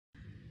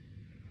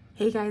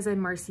Hey guys, I'm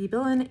Marcy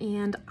Billen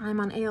and I'm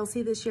on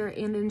ALC this year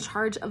and in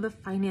charge of the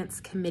Finance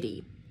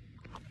Committee.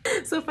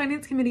 So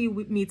Finance Committee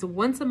meets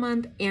once a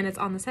month and it's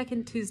on the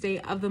second Tuesday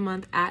of the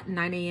month at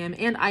 9 a.m.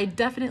 and I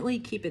definitely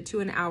keep it to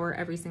an hour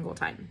every single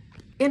time.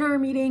 In our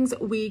meetings,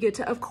 we get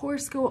to, of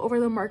course, go over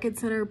the Market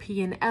Center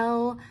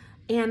P&L,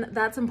 and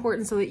that's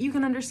important so that you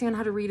can understand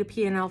how to read a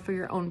P&L for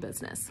your own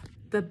business.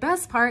 The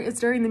best part is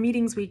during the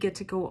meetings, we get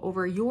to go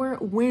over your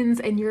wins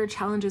and your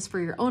challenges for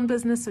your own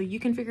business so you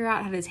can figure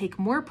out how to take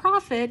more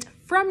profit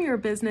from your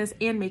business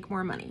and make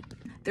more money.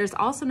 There's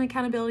also an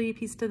accountability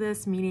piece to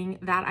this, meaning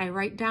that I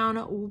write down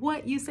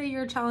what you say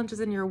your challenges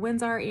and your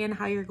wins are and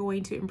how you're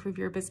going to improve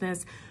your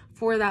business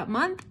for that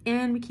month,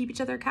 and we keep each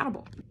other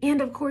accountable.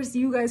 And of course,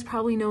 you guys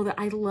probably know that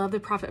I love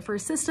the Profit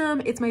First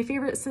system. It's my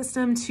favorite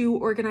system to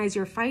organize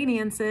your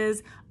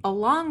finances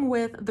along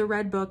with the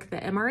Red Book, the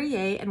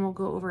MREA, and we'll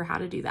go over how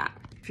to do that.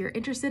 If you're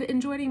interested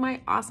in joining my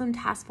awesome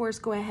task force,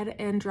 go ahead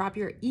and drop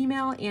your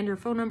email and your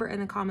phone number in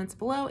the comments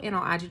below and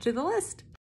I'll add you to the list.